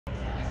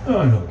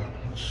Oh, no,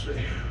 let's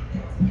see.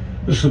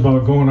 This is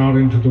about going out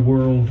into the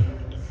world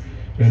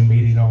and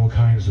meeting all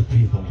kinds of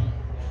people.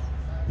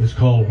 It's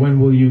called When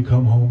Will You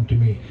Come Home to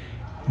Me?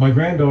 My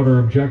granddaughter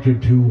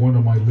objected to one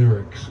of my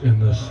lyrics in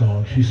this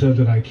song. She said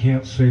that I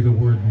can't say the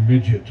word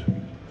midget.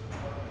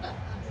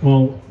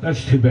 Well,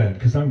 that's too bad,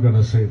 because I'm going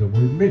to say the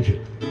word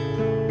midget.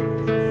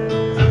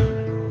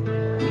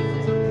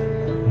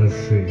 Let's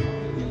see.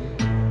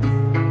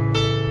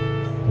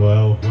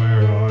 Well,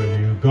 where are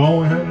you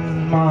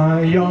going,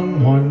 my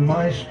young one,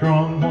 my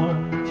strong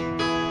one?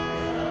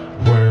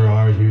 Where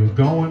are you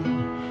going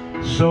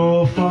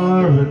so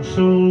far and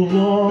so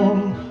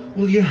long?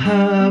 Will you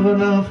have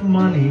enough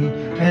money,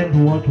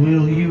 and what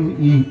will you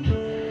eat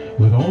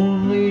with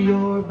only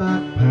your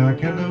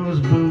backpack and those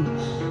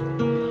boots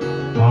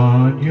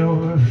on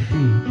your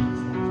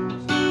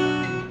feet?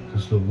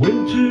 'Cause the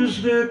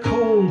winters, they're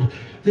cold,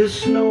 there's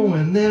snow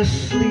and there's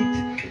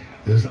sleet,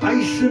 there's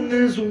ice and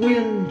there's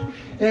wind,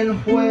 and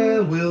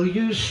where will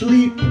you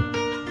sleep?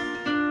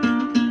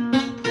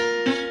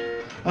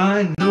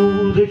 I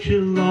know that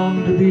you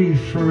long to be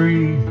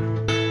free,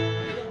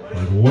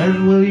 but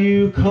when will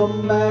you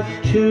come back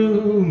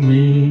to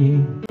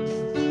me?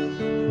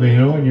 Well, you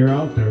know, when you're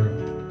out there,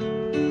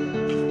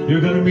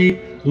 you're gonna meet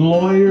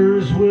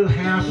lawyers with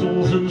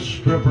hassles and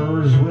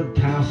strippers with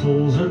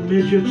tassels and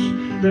midgets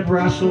that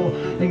wrestle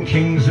and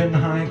kings in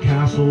high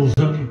castles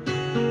and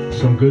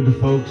some good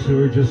folks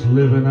who are just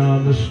living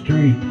on the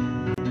street.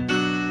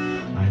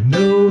 I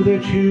know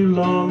that you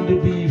long to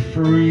be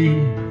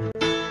free,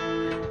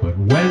 but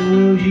when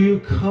will you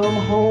come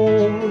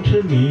home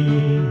to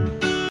me?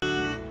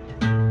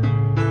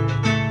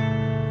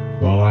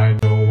 Well, I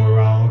know where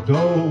I'll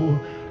go,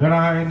 and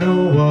I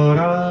know what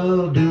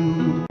I'll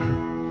do.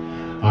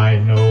 I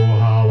know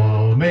how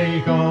I'll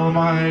make all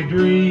my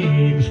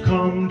dreams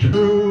come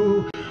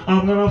true.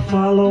 I'm gonna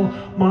follow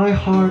my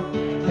heart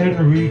and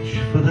reach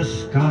for the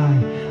sky.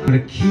 I'm gonna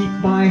keep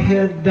my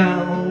head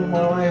down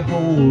while I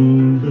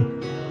hold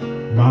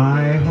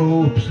my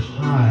hopes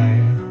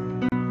high.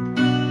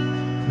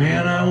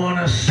 Man, I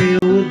wanna sail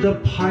with the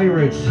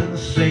pirates and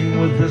sing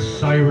with the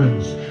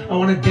sirens. I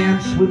wanna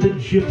dance with the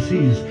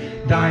gypsies,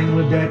 dine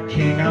with that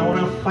king. I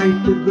wanna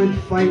fight the good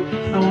fight.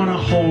 I wanna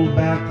hold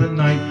back the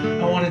night.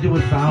 I wanna do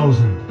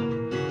 1,000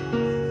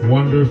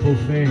 wonderful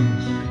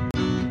things.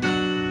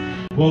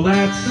 Well,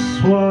 that's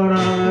what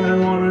I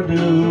wanna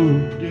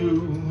do.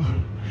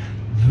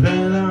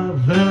 Then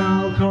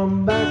I'll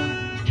come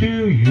back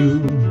to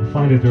you.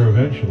 Find it there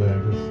eventually, I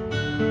guess.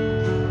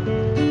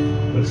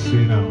 Let's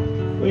see now.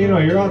 Well, you know,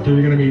 you're out there,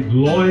 you're going to meet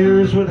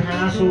lawyers with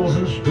hassles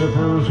and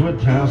strippers with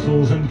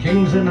tassels and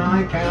kings in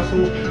high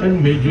castles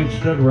and midgets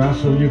that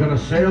wrestle. You're going to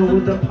sail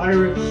with the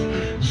pirates,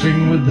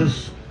 sing with the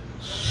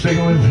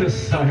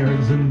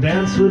sirens, and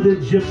dance with the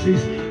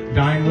gypsies,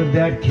 dine with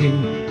that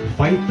king,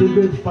 fight the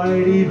good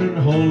fight, even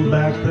hold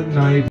back the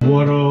night.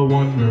 What a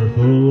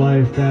wonderful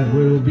life that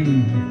will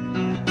be.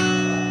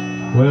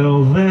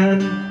 Well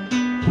then,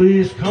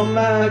 please come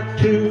back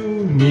to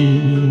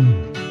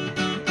me.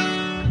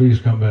 Please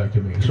come back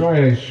to me.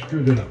 Sorry I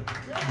screwed it up.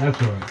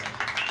 That's all right.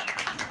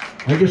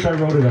 I guess I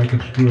wrote it, I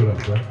could screw it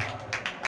up, right?